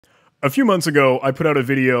A few months ago, I put out a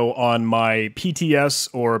video on my PTS,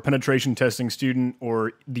 or Penetration Testing Student,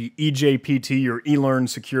 or the eJPT, or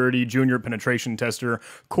eLearnSecurity Junior Penetration Tester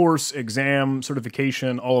course, exam,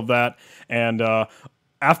 certification, all of that. And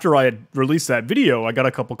after I had released that video, I got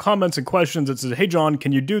a couple comments and questions that said, hey John,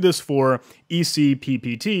 can you do this for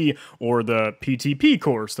eCPPT or the PTP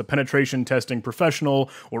course, the Penetration Testing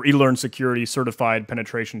Professional, or eLearnSecurity Certified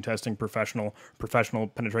Penetration Testing Professional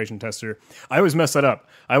Penetration Tester? I always mess that up.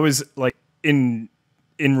 I was like, in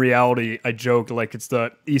reality, I joke like it's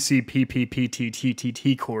the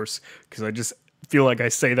eCPPT course, because I just feel like I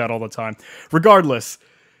say that all the time. Regardless,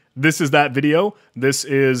 this is that video. This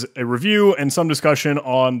is a review and some discussion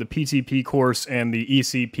on the PTP course and the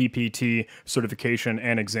eCPPT certification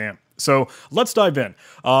and exam. So let's dive in.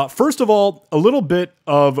 First of all, a little bit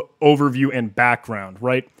of overview and background,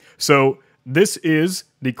 right? So this is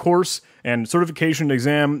the course and certification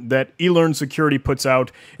exam that eLearnSecurity puts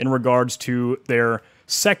out in regards to their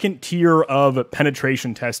second tier of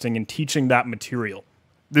penetration testing and teaching that material.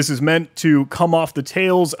 This is meant to come off the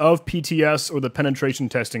tails of PTS, or the Penetration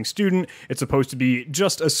Testing Student. It's supposed to be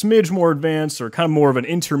just a smidge more advanced, or kind of more of an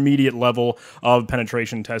intermediate level of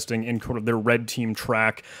penetration testing in sort of their red team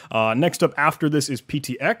track. Next up after this is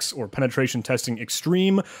PTX, or Penetration Testing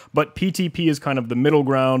Extreme, but PTP is kind of the middle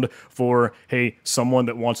ground for, hey, someone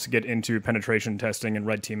that wants to get into penetration testing and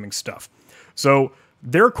red teaming stuff. So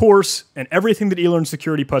their course and everything that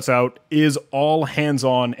eLearnSecurity puts out is all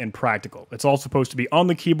hands-on and practical. It's all supposed to be on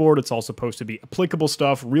the keyboard. It's all supposed to be applicable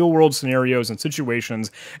stuff, real-world scenarios and situations,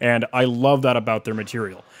 and I love that about their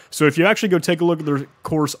material. So if you actually go take a look at their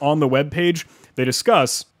course on the webpage, they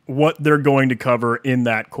discuss what they're going to cover in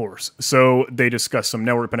that course. So they discuss some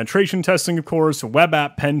network penetration testing, of course, web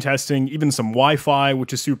app pen testing, even some Wi-Fi,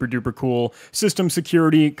 which is super duper cool, system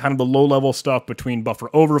security, kind of the low-level stuff between buffer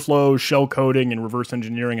overflow, shell coding, and reverse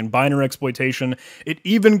engineering and binary exploitation. It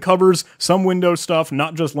even covers some Windows stuff,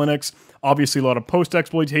 not just Linux. Obviously, a lot of post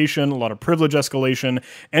exploitation, a lot of privilege escalation,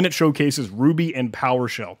 and it showcases Ruby and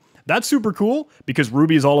PowerShell. That's super cool, because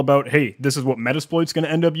Ruby is all about, hey, this is what Metasploit's going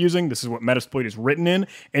to end up using, this is what Metasploit is written in,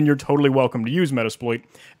 and you're totally welcome to use Metasploit.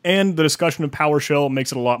 And the discussion of PowerShell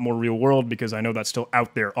makes it a lot more real world, because I know that's still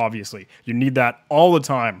out there, obviously. You need that all the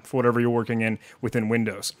time for whatever you're working in within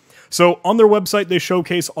Windows. So on their website, they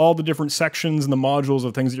showcase all the different sections and the modules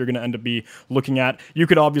of things that you're going to end up be looking at. You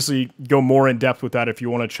could obviously go more in depth with that if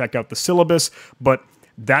you want to check out the syllabus, but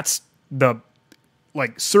that's the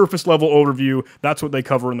surface level overview. That's what they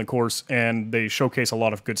cover in the course, and they showcase a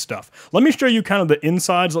lot of good stuff. Let me show you kind of the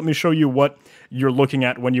insides. Let me show you what you're looking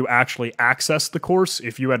at when you actually access the course,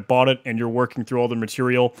 if you had bought it and you're working through all the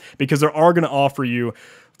material, because they are going to offer you,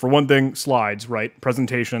 for one thing, slides, right?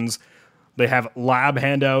 Presentations. They have lab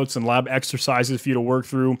handouts and lab exercises for you to work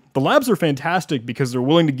through. The labs are fantastic because they're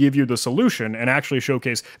willing to give you the solution and actually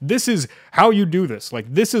showcase, this is how you do this.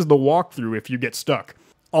 Like, this is the walkthrough if you get stuck.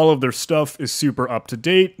 All of their stuff is super up to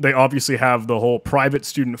date. They obviously have the whole private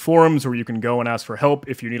student forums where you can go and ask for help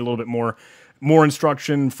if you need a little bit more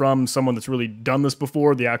instruction from someone that's really done this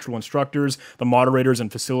before, the actual instructors, the moderators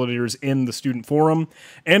and facilitators in the student forum.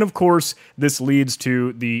 And of course, this leads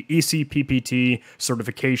to the eCPPT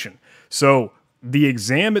certification. So the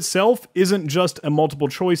exam itself isn't just a multiple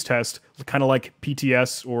choice test, kind of like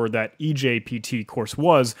PTS or that eJPT course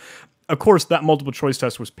was. Of course, that multiple choice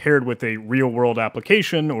test was paired with a real-world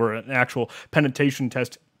application or an actual penetration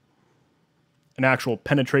testing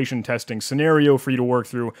scenario for you to work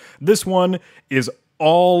through. This one is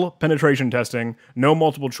all penetration testing, no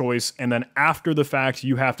multiple choice, and then after the fact,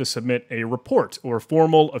 you have to submit a report, or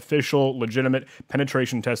formal, official, legitimate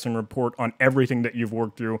penetration testing report on everything that you've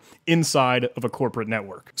worked through inside of a corporate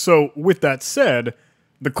network. So with that said,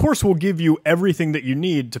 the course will give you everything that you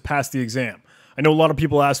need to pass the exam. I know a lot of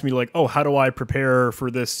people ask me like, oh, how do I prepare for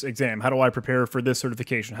this exam? How do I prepare for this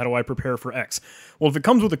certification? How do I prepare for X? Well, if it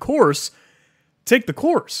comes with a course, take the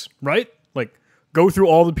course, right? Like, go through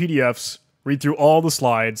all the PDFs, read through all the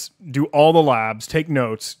slides, do all the labs, take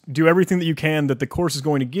notes, do everything that you can that the course is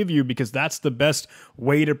going to give you, because that's the best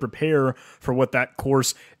way to prepare for what that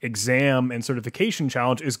course exam and certification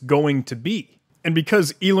challenge is going to be. And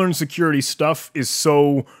because eLearnSecurity stuff is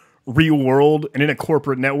so real world and in a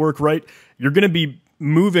corporate network, right? You're going to be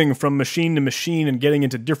moving from machine to machine and getting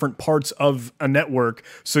into different parts of a network.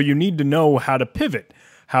 So you need to know how to pivot,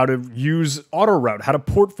 how to use auto route, how to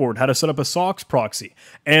port forward, how to set up a SOX proxy.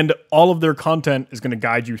 And all of their content is going to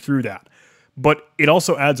guide you through that. But it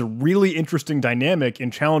also adds a really interesting dynamic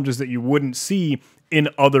in challenges that you wouldn't see in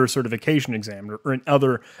other certification exams or in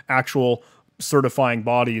other actual certifying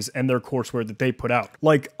bodies and their courseware that they put out.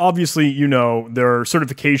 Like, obviously, you know, there are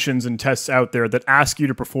certifications and tests out there that ask you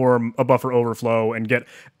to perform a buffer overflow and get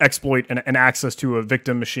exploit and access to a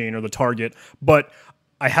victim machine or the target, but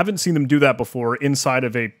I haven't seen them do that before inside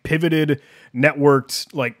of a pivoted,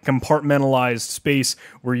 networked, like compartmentalized space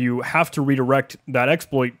where you have to redirect that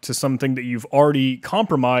exploit to something that you've already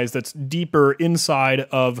compromised that's deeper inside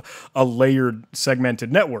of a layered,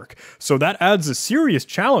 segmented network. So that adds a serious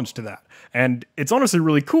challenge to that. And it's honestly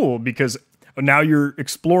really cool because now you're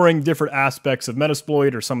exploring different aspects of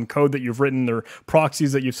Metasploit or some code that you've written or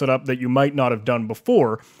proxies that you've set up that you might not have done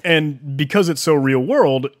before. And because it's so real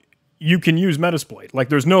world, you can use Metasploit. Like,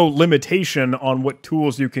 there's no limitation on what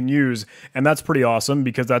tools you can use, and that's pretty awesome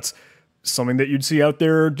because that's something that you'd see out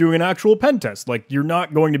there doing an actual pen test. Like, you're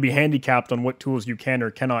not going to be handicapped on what tools you can or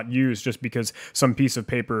cannot use just because some piece of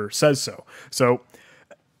paper says so. So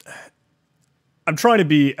I'm trying to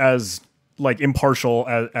be as like impartial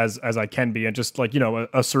as I can be, and just like, you know,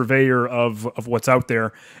 a surveyor of what's out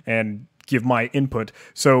there and give my input.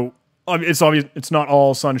 So it's obvious it's not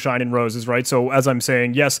all sunshine and roses, right? So as I'm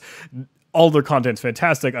saying, yes, all their content's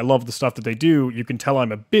fantastic. I love the stuff that they do. You can tell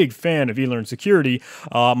I'm a big fan of eLearnSecurity.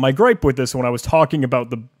 My gripe with this, when I was talking about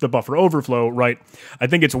the buffer overflow, right, I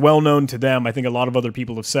think it's well known to them. I think a lot of other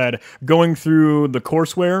people have said, going through the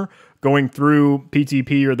courseware, going through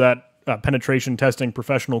PTP or that penetration testing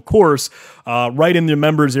professional course, right in the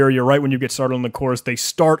members area, right when you get started on the course, they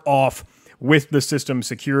start off with the system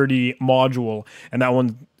security module. And that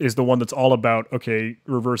one is the one that's all about, okay,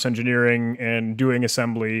 reverse engineering and doing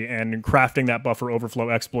assembly and crafting that buffer overflow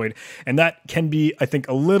exploit. And that can be, I think,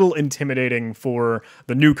 a little intimidating for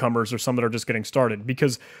the newcomers or some that are just getting started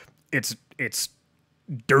because it's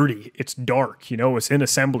dirty, it's dark, you know, it's in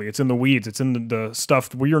assembly, it's in the weeds, it's in the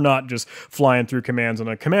stuff where you're not just flying through commands on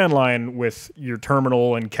a command line with your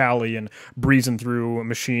terminal and Kali and breezing through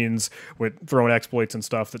machines with throwing exploits and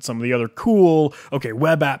stuff that some of the other cool, okay,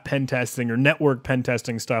 web app pen testing or network pen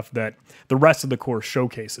testing stuff that the rest of the course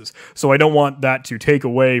showcases. So I don't want that to take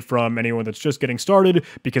away from anyone that's just getting started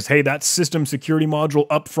because, hey, that system security module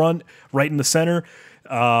up front, right in the center,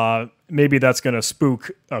 maybe that's going to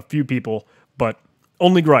spook a few people, but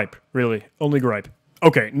only gripe, really. Only gripe.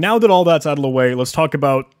 Okay, now that all that's out of the way, let's talk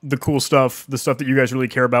about the cool stuff, the stuff that you guys really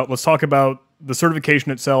care about. Let's talk about the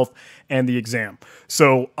certification itself and the exam.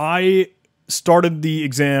 So I started the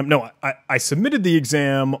exam, no, I submitted the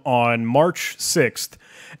exam on March 6th,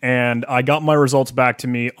 and I got my results back to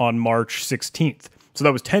me on March 16th. So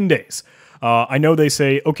that was 10 days. I know they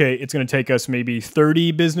say, okay, it's going to take us maybe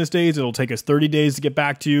 30 business days. It'll take us 30 days to get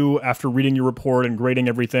back to you after reading your report and grading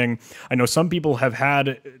everything. I know some people have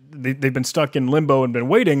they've been stuck in limbo and been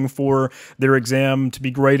waiting for their exam to be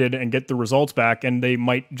graded and get the results back, and they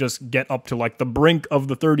might just get up to like the brink of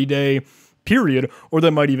the 30-day period, or that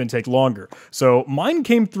might even take longer. So mine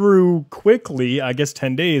came through quickly, I guess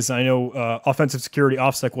 10 days. I know Offensive Security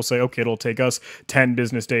OffSec will say, okay, it'll take us 10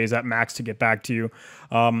 business days at max to get back to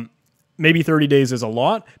you. Maybe 30 days is a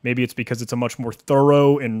lot. Maybe it's because it's a much more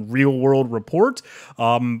thorough and real-world report.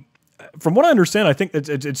 From what I understand, I think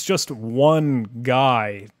it's just one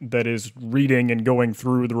guy that is reading and going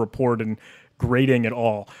through the report and grading it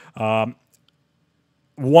all.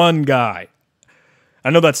 One guy. I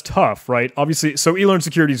know that's tough, right? Obviously, so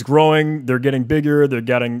eLearnSecurity is growing. They're getting bigger. They're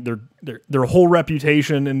getting their whole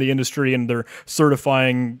reputation in the industry, and they're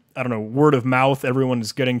certifying, I don't know, word of mouth. Everyone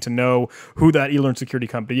is getting to know who that eLearnSecurity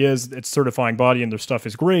company is. It's certifying body, and their stuff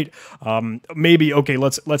is great. Maybe, okay,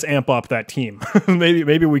 let's amp up that team.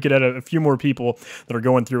 maybe we could add a few more people that are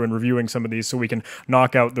going through and reviewing some of these so we can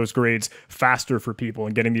knock out those grades faster for people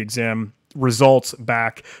and getting the exam results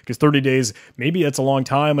back, because 30 days, maybe that's a long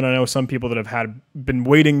time, and I know some people that have been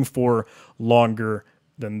waiting for longer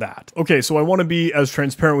than that. Okay, so I want to be as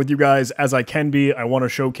transparent with you guys as I can be. I want to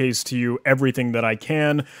showcase to you everything that I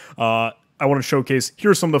can. I want to showcase,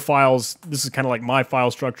 here's some of the files. This is kind of like my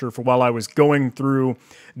file structure for while I was going through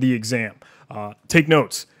the exam. Take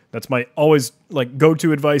notes. That's my always like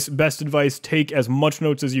go-to advice, best advice. Take as much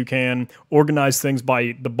notes as you can. Organize things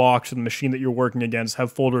by the box or the machine that you're working against.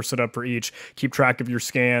 Have folders set up for each. Keep track of your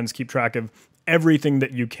scans. Keep track of everything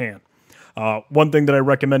that you can. One thing that I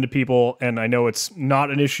recommend to people, and I know it's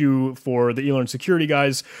not an issue for the eLearnSecurity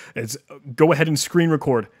guys, is go ahead and screen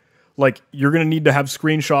record. Like, you're going to need to have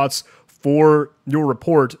screenshots for your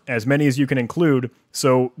report, as many as you can include,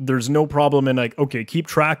 so there's no problem in like, okay, keep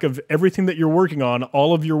track of everything that you're working on,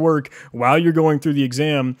 all of your work while you're going through the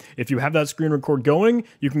exam. If you have that screen record going,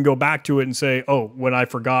 you can go back to it and say, oh, when I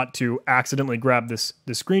forgot to accidentally grab this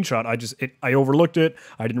screenshot, I overlooked it,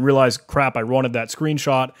 I didn't realize, crap, I wanted that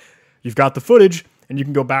screenshot. You've got the footage, and you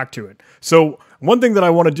can go back to it. So one thing that I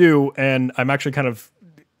want to do, and I'm actually kind of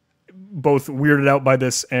both weirded out by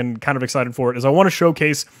this and kind of excited for it, is I want to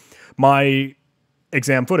showcase my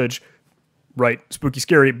exam footage, right? Spooky,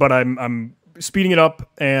 scary, but I'm speeding it up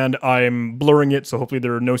and I'm blurring it, so hopefully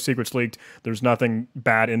there are no secrets leaked. There's nothing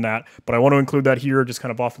bad in that, but I want to include that here just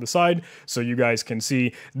kind of off to the side so you guys can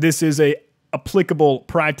see this is a applicable,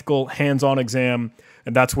 practical, hands-on exam,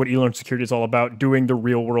 and that's what eLearnSecurity is all about, doing the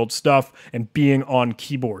real-world stuff and being on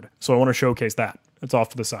keyboard. So I want to showcase that. It's off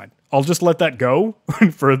to the side. I'll just let that go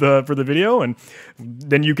for the video, and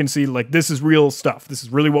then you can see, like, this is real stuff. This is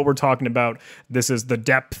really what we're talking about. This is the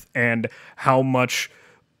depth and how much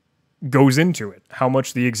goes into it, how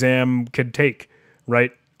much the exam could take,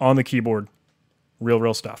 right, on the keyboard.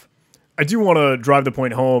 Real stuff. I do want to drive the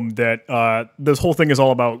point home that this whole thing is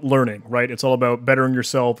all about learning, right? It's all about bettering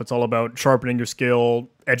yourself. It's all about sharpening your skill,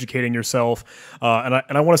 educating yourself. And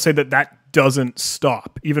I want to say that that doesn't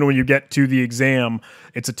stop. Even when you get to the exam,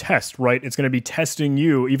 it's a test, right? It's going to be testing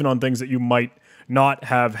you even on things that you might not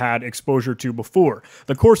have had exposure to before.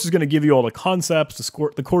 The course is going to give you all the concepts.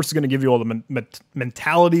 The course is going to give you all the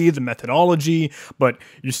mentality, the methodology, but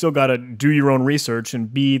you still got to do your own research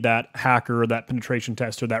and be that hacker, that penetration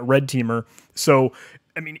tester, that red teamer. So,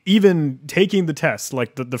 I mean, even taking the test,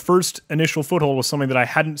 like the first initial foothold was something that I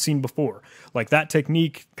hadn't seen before. Like that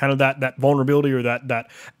technique, kind of that vulnerability or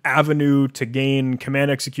that avenue to gain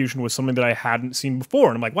command execution was something that I hadn't seen before.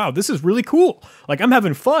 And I'm like, wow, this is really cool. Like, I'm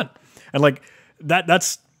having fun. And like,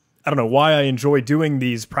 that's I don't know why I enjoy doing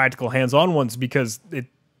these practical hands-on ones, because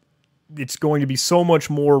it's going to be so much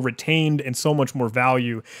more retained and so much more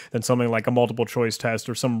value than something like a multiple choice test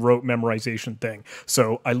or some rote memorization thing.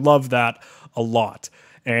 So I love that a lot.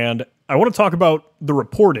 And I want to talk about the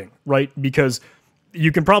reporting, right? Because you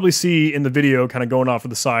can probably see in the video kind of going off to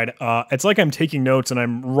the side, it's like I'm taking notes and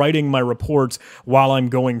I'm writing my reports while I'm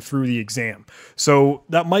going through the exam. So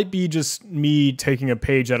that might be just me taking a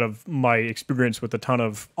page out of my experience with a ton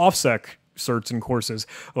of OffSec certs and courses,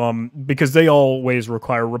 because they always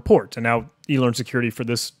require reports. And now eLearnSecurity for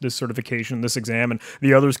this certification, this exam, and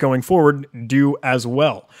the others going forward do as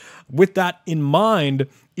well. With that in mind,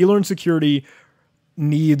 eLearnSecurity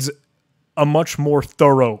needs a much more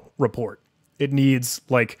thorough report. It needs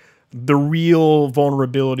like the real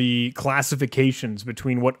vulnerability classifications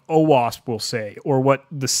between what OWASP will say or what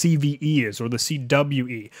the CVE is or the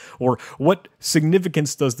CWE, or what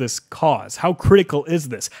significance does this cause? How critical is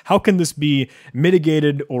this? How can this be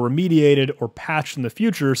mitigated or remediated or patched in the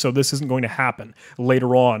future so this isn't going to happen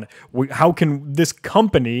later on? How can this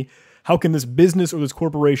company, how can this business or this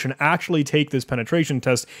corporation actually take this penetration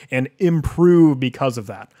test and improve because of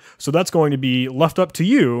that? So that's going to be left up to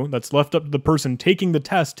you. That's left up to the person taking the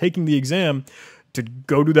test, taking the exam, to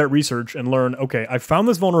go do that research and learn, okay, I found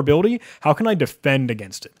this vulnerability. How can I defend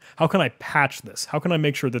against it? How can I patch this? How can I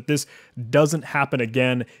make sure that this doesn't happen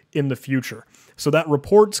again in the future? So that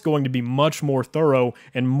report's going to be much more thorough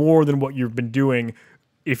and more than what you've been doing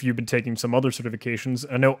if you've been taking some other certifications.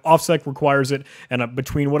 I know OffSec requires it, and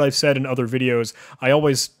between what I've said in other videos, I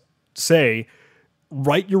always say,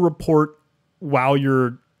 write your report while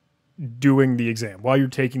you're doing the exam, while you're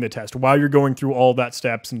taking the test, while you're going through all that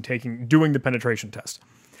steps and doing the penetration test.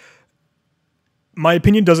 My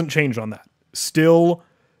opinion doesn't change on that. Still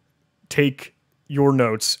take your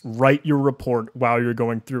notes, write your report while you're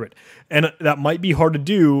going through it. And that might be hard to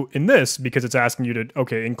do in this because it's asking you to,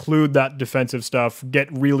 okay, include that defensive stuff,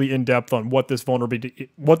 get really in depth on what this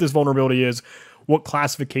vulnerability is, what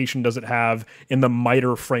classification does it have in the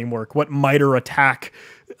MITRE framework, what MITRE attack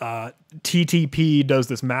TTP does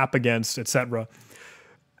this map against, etc.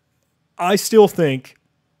 I still think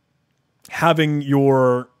having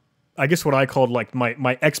your, I guess what I called like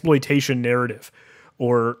my exploitation narrative,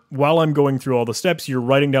 or while I'm going through all the steps, you're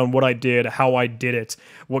writing down what I did, how I did it,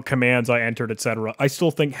 what commands I entered, etc. I still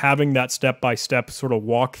think having that step-by-step sort of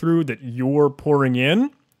walkthrough that you're pouring in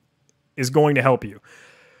is going to help you.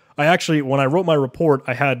 I actually, when I wrote my report,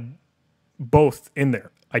 I had both in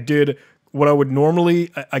there. I did what I would normally,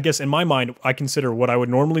 I guess in my mind, I consider what I would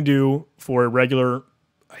normally do for a regular,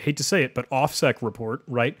 I hate to say it, but OffSec report,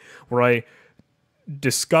 right? Where I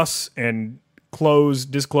discuss and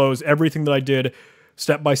disclose everything that I did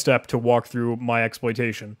step by step to walk through my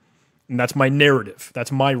exploitation. And that's my narrative.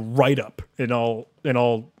 That's my write-up in all,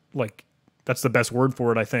 like, that's the best word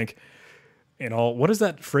for it, I think. What is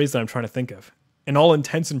that phrase that I'm trying to think of? In all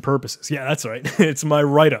intents and purposes. Yeah, that's right. It's my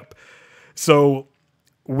write-up. So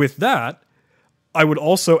with that, I would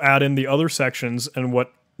also add in the other sections and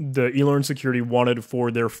what the eLearnSecurity wanted for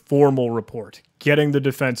their formal report, getting the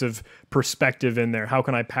defensive perspective in there. How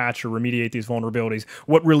can I patch or remediate these vulnerabilities?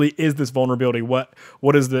 What really is this vulnerability? What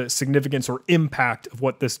is the significance or impact of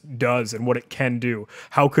what this does and what it can do?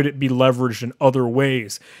 How could it be leveraged in other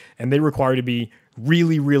ways? And they require to be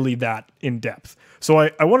really, really that in depth. So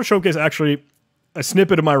I want to showcase actually a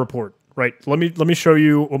snippet of my report, right? Let me show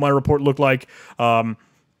you what my report looked like.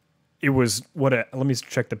 It was let me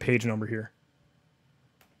check the page number here.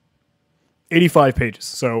 85 pages.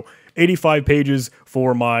 So 85 pages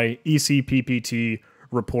for my eCPPT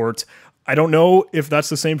report. I don't know if that's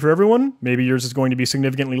the same for everyone. Maybe yours is going to be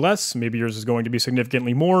significantly less. Maybe yours is going to be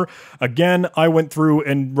significantly more. Again, I went through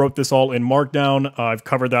and wrote this all in Markdown. I've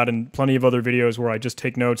covered that in plenty of other videos where I just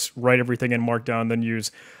take notes, write everything in Markdown, then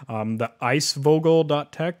use the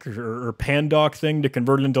icevogel.tech or Pandoc thing to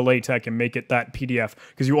convert it into LaTeX and make it that PDF,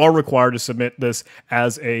 because you are required to submit this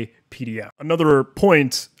as a PDF. Another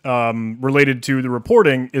point related to the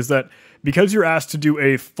reporting is that because you're asked to do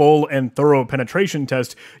a full and thorough penetration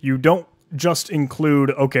test, you don't just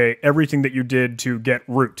include, okay, everything that you did to get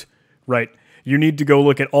root, right? You need to go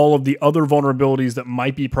look at all of the other vulnerabilities that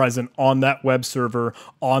might be present on that web server,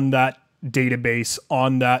 on that database,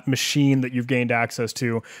 on that machine that you've gained access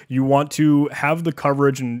to. You want to have the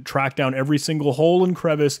coverage and track down every single hole and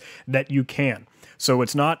crevice that you can. So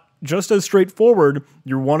it's not just as straightforward.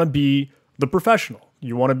 You want to be the professional.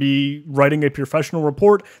 You want to be writing a professional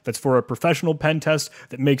report that's for a professional pen test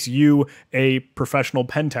that makes you a professional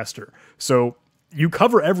pen tester. So you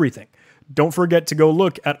cover everything. Don't forget to go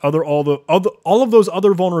look at all of those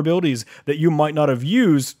other vulnerabilities that you might not have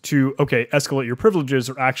used to, okay, escalate your privileges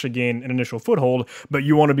or actually gain an initial foothold, but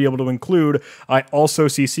you want to be able to include, I also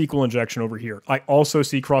see SQL injection over here. I also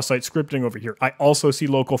see cross-site scripting over here. I also see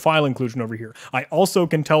local file inclusion over here. I also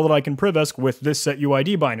can tell that I can privesc with this set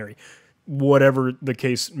UID binary, whatever the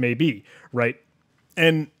case may be, right?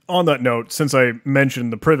 And on that note, since I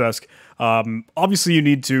mentioned the privesc, obviously you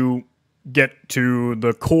need to get to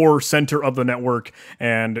the core center of the network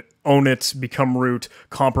and own it, become root,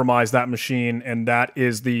 compromise that machine, and that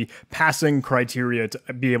is the passing criteria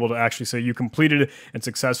to be able to actually say you completed and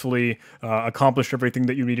successfully accomplished everything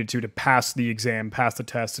that you needed to pass the exam, pass the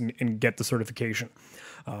test, and get the certification.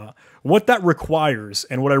 What that requires,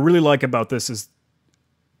 and what I really like about this is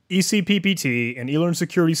eCPPT and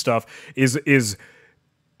eLearnSecurity stuff is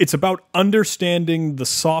it's about understanding the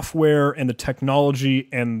software and the technology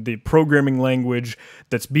and the programming language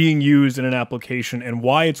that's being used in an application and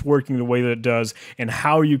why it's working the way that it does and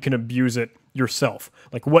how you can abuse it yourself.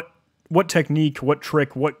 Like what technique, what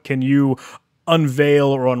trick, what can you unveil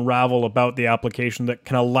or unravel about the application that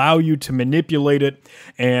can allow you to manipulate it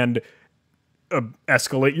and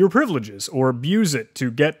escalate your privileges or abuse it to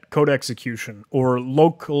get code execution or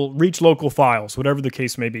reach local files, whatever the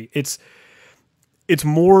case may be. It's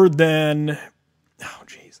more than, oh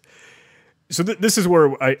geez. So this is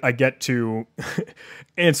where I get to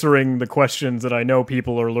answering the questions that I know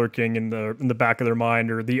people are lurking in the back of their mind,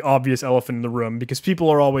 or the obvious elephant in the room, because people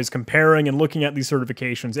are always comparing and looking at these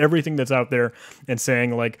certifications, everything that's out there, and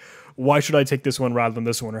saying like, why should I take this one rather than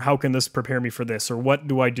this one? Or how can this prepare me for this? Or what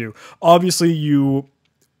do I do? Obviously, you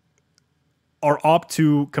are apt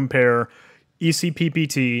to compare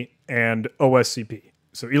eCPPT and OSCP.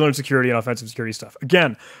 So eLearnSecurity and offensive security stuff.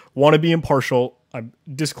 Again, want to be impartial.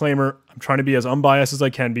 Disclaimer, I'm trying to be as unbiased as I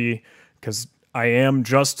can be because I am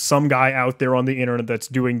just some guy out there on the internet that's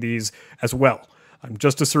doing these as well. I'm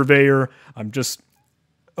just a surveyor. I'm just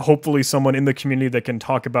hopefully someone in the community that can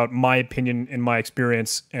talk about my opinion and my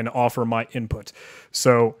experience and offer my input.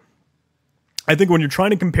 So I think when you're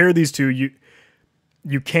trying to compare these two,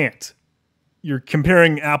 you can't. You're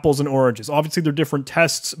comparing apples and oranges. Obviously, they're different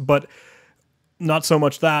tests, but not so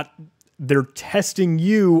much that. They're testing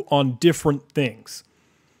you on different things.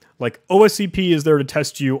 Like OSCP is there to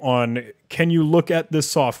test you on, can you look at this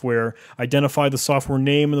software, identify the software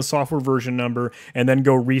name and the software version number, and then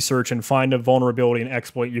go research and find a vulnerability and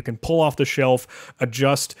exploit. You can pull off the shelf,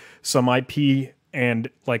 adjust some IP and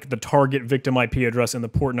like the target victim IP address and the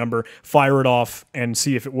port number, fire it off and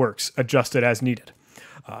see if it works, adjust it as needed.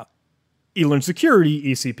 eLearnSecurity,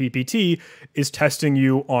 eCPPT, is testing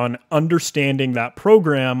you on understanding that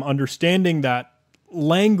program, understanding that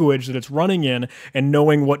language that it's running in, and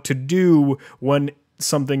knowing what to do when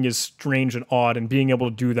something is strange and odd, and being able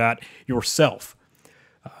to do that yourself.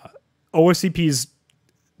 OSCP's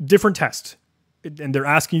different test, and they're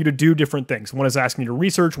asking you to do different things. One is asking you to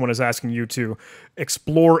research, one is asking you to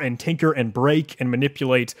explore and tinker and break and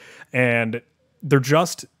manipulate, and they're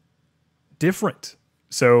just different.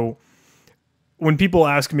 So when people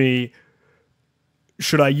ask me,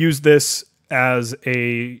 should I use this as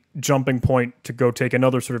a jumping point to go take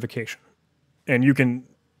another certification. And you can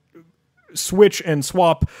switch and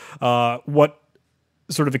swap what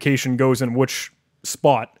certification goes in which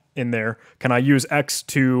spot in there. Can I use X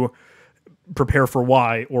to prepare for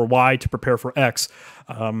Y or Y to prepare for X?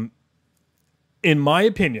 In my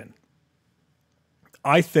opinion,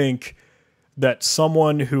 I think that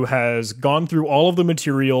someone who has gone through all of the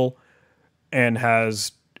material and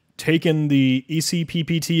has taken the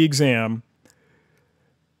eCPPT exam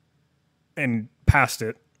and passed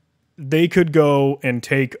it, they could go and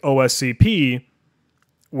take OSCP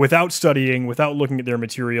without studying, without looking at their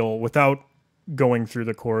material, without going through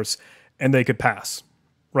the course, and they could pass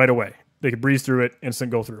right away. They could breeze through it,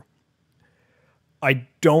 instant go through. I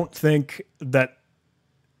don't think that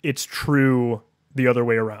it's true the other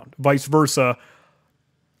way around. Vice versa,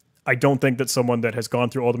 I don't think that someone that has gone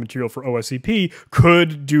through all the material for OSCP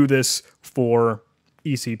could do this for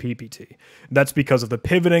eCPPT. That's because of the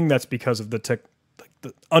pivoting. That's because of the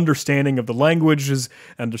understanding of the languages,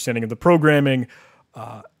 understanding of the programming.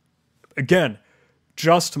 Again,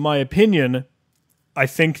 just my opinion, I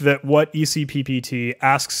think that what eCPPT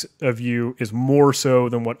asks of you is more so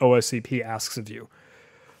than what OSCP asks of you.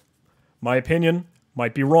 My opinion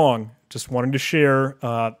might be wrong. Just wanting to share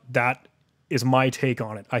that is my take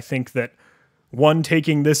on it. I think that one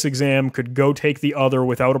taking this exam could go take the other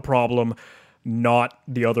without a problem, not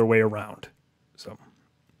the other way around. So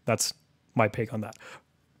that's my take on that.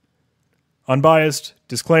 Unbiased,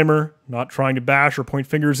 disclaimer, not trying to bash or point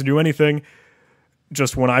fingers or do anything.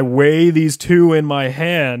 Just when I weigh these two in my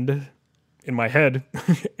hand, in my head,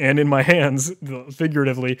 and in my hands,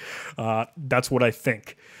 figuratively, that's what I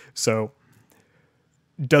think. So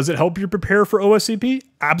does it help you prepare for OSCP?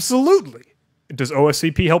 Absolutely. Does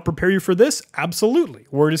OSCP help prepare you for this? Absolutely.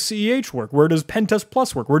 Where does CEH work? Where does Pentest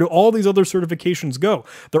Plus work? Where do all these other certifications go?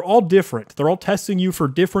 They're all different. They're all testing you for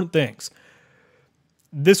different things.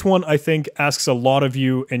 This one, I think, asks a lot of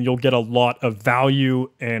you, and you'll get a lot of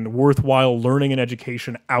value and worthwhile learning and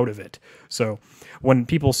education out of it. So when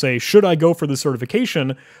people say, should I go for the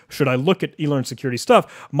certification? Should I look at eLearnSecurity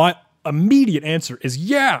stuff? My immediate answer is,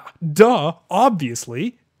 yeah, duh,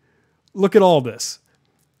 obviously. Look at all this.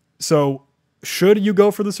 So should you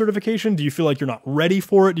go for the certification? Do you feel like you're not ready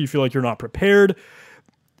for it? Do you feel like you're not prepared?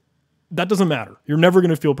 That doesn't matter. You're never going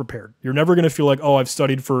to feel prepared. You're never going to feel like, oh, I've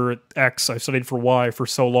studied for X, I've studied for Y for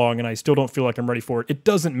so long, and I still don't feel like I'm ready for it. It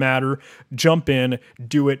doesn't matter. Jump in,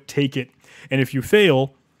 do it, take it. And if you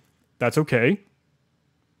fail, that's okay,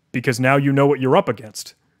 because now you know what you're up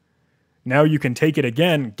against. Now you can take it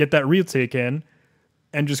again, get that retake in,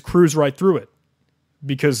 and just cruise right through it.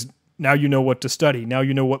 Because now you know what to study. Now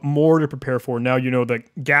you know what more to prepare for. Now you know the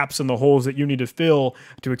gaps and the holes that you need to fill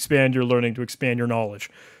to expand your learning, to expand your knowledge.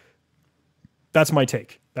 That's my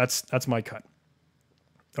take. That's my cut.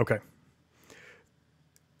 Okay.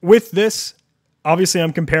 With this, obviously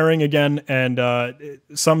I'm comparing again, and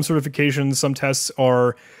some certifications, some tests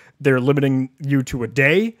they're limiting you to a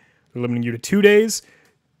day. They're limiting you to 2 days.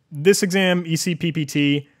 This exam,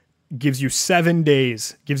 eCPPT, gives you 7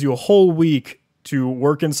 days, gives you a whole week to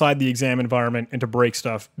work inside the exam environment and to break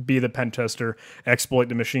stuff, be the pen tester, exploit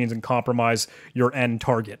the machines, and compromise your end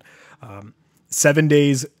target. 7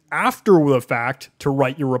 days after the fact to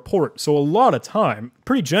write your report. So a lot of time,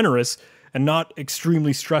 pretty generous, and not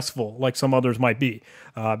extremely stressful like some others might be.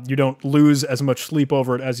 You don't lose as much sleep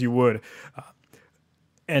over it as you would.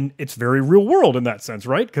 And it's very real world in that sense,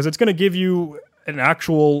 right? Because it's going to give you an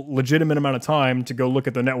actual legitimate amount of time to go look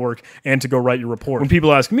at the network and to go write your report. When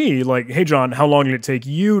people ask me, like, hey, John, how long did it take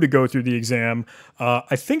you to go through the exam?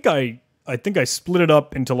 I think I split it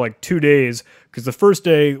up into like 2 days, because the first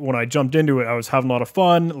day when I jumped into it, I was having a lot of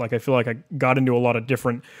fun. Like, I feel like I got into a lot of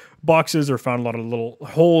different boxes or found a lot of little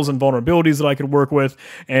holes and vulnerabilities that I could work with.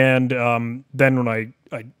 And then when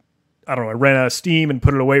I don't know, I ran out of steam and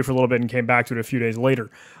put it away for a little bit and came back to it a few days later.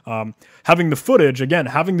 Having the footage, again,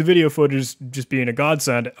 having the video footage just being a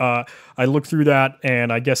godsend, I looked through that,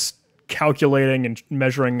 and I guess calculating and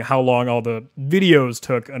measuring how long all the videos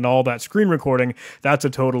took and all that screen recording, that's a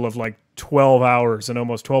total of like 12 hours and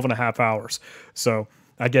almost 12 and a half hours. So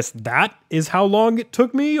I guess that is how long it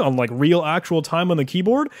took me on like real actual time on the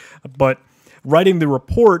keyboard. But writing the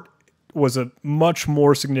report was a much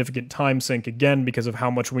more significant time sink, again, because of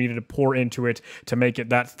how much we needed to pour into it to make it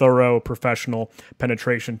that thorough, professional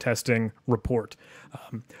penetration testing report.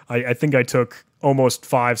 I think I took almost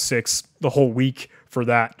 5, 6, the whole week for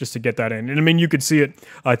that, just to get that in. And I mean, you could see it.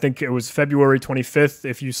 I think it was February 25th,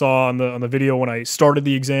 if you saw on the video, when I started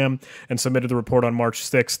the exam and submitted the report on March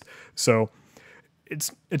 6th. So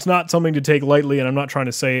it's not something to take lightly, and I'm not trying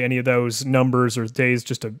to say any of those numbers or days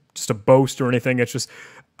just to boast or anything. It's just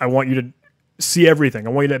I want you to see everything. I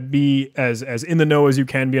want you to be as in the know as you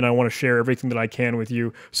can be, and I want to share everything that I can with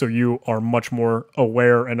you so you are much more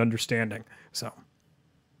aware and understanding. So,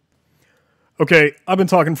 okay, I've been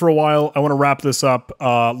talking for a while. I want to wrap this up.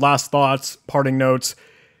 Last thoughts, parting notes.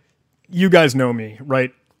 You guys know me,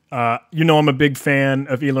 right? You know I'm a big fan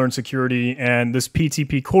of eLearnSecurity, and this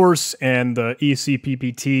PTP course and the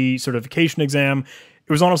eCPPT certification exam.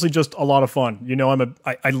 It was honestly just a lot of fun. You know,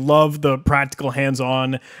 I love the practical,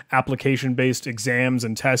 hands-on, application-based exams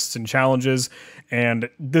and tests and challenges, and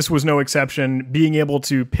this was no exception. Being able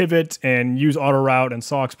to pivot and use AutoRoute and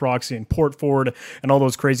SOX proxy and port forward and all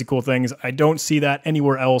those crazy cool things, I don't see that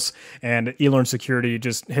anywhere else, and eLearnSecurity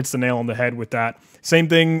just hits the nail on the head with that. Same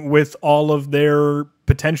thing with all of their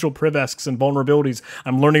potential privesks and vulnerabilities.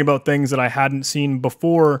 I'm learning about things that I hadn't seen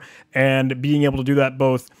before, and being able to do that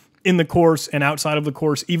both in the course and outside of the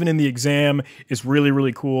course, even in the exam, is really,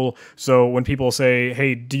 really cool. So when people say,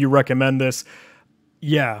 hey, do you recommend this?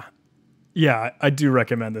 Yeah, I do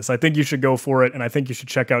recommend this. I think you should go for it, and I think you should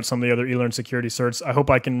check out some of the other eLearnSecurity certs. I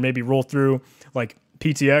hope I can maybe roll through like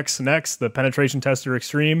PTX next, the Penetration Tester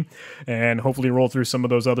Extreme, and hopefully roll through some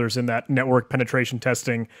of those others in that network penetration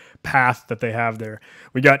testing path that they have there.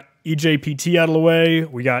 We got eJPT out of the way.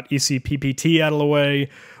 We got eCPPT out of the way.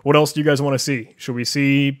 What else do you guys want to see? Should we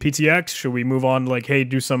see PTX? Should we move on, like, hey,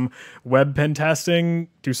 do some web pen testing,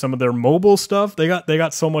 do some of their mobile stuff? They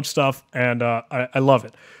got so much stuff, and I love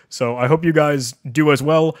it. So I hope you guys do as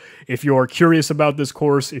well. If you're curious about this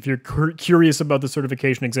course, if you're curious about the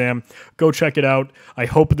certification exam, go check it out. I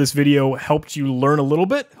hope this video helped you learn a little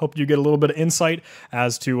bit, helped you get a little bit of insight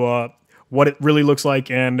as to what it really looks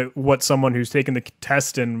like and what someone who's taken the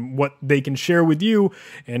test and what they can share with you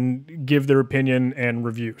and give their opinion and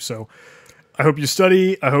review. So I hope you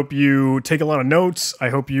study. I hope you take a lot of notes. I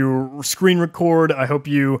hope you screen record. I hope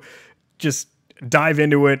you just dive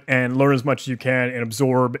into it and learn as much as you can and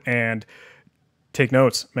absorb and take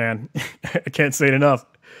notes, man. I can't say it enough.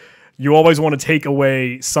 You always want to take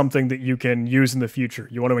away something that you can use in the future.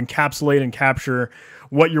 You want to encapsulate and capture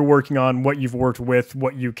what you're working on, what you've worked with,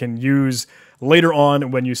 what you can use later on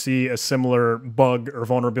when you see a similar bug or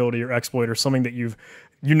vulnerability or exploit or something that you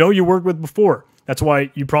worked with before. That's why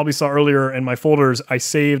you probably saw earlier in my folders, I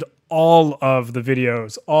saved all of the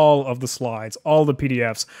videos, all of the slides, all the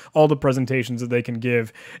PDFs, all the presentations that they can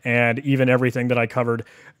give, and even everything that I covered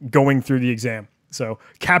going through the exam. So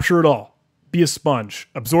capture it all. Be a sponge.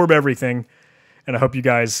 Absorb everything. And I hope you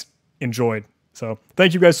guys enjoyed. So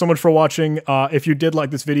thank you guys so much for watching. If you did like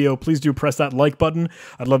this video, please do press that like button.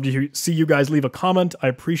 I'd love to see you guys leave a comment. I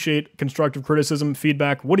appreciate constructive criticism,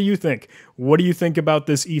 feedback. What do you think? What do you think about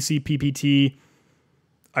this eCPPT?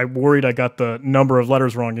 I worried I got the number of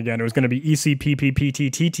letters wrong again. It was going to be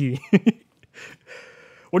eCPPTTT.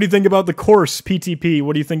 What do you think about the course, PTP?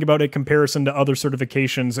 What do you think about a comparison to other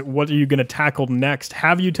certifications? What are you going to tackle next?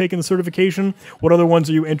 Have you taken the certification? What other ones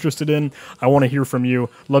are you interested in? I want to hear from you.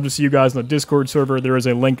 Love to see you guys in the Discord server. There is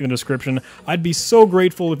a link in the description. I'd be so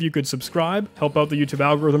grateful if you could subscribe, help out the YouTube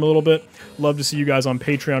algorithm a little bit. Love to see you guys on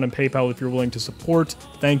Patreon and PayPal if you're willing to support.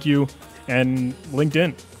 Thank you. And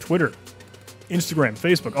LinkedIn, Twitter, Instagram,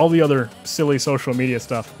 Facebook, all the other silly social media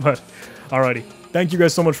stuff. But alrighty. Thank you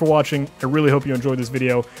guys so much for watching. I really hope you enjoyed this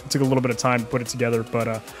video. It took a little bit of time to put it together, but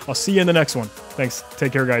I'll see you in the next one. Thanks.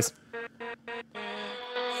 Take care, guys.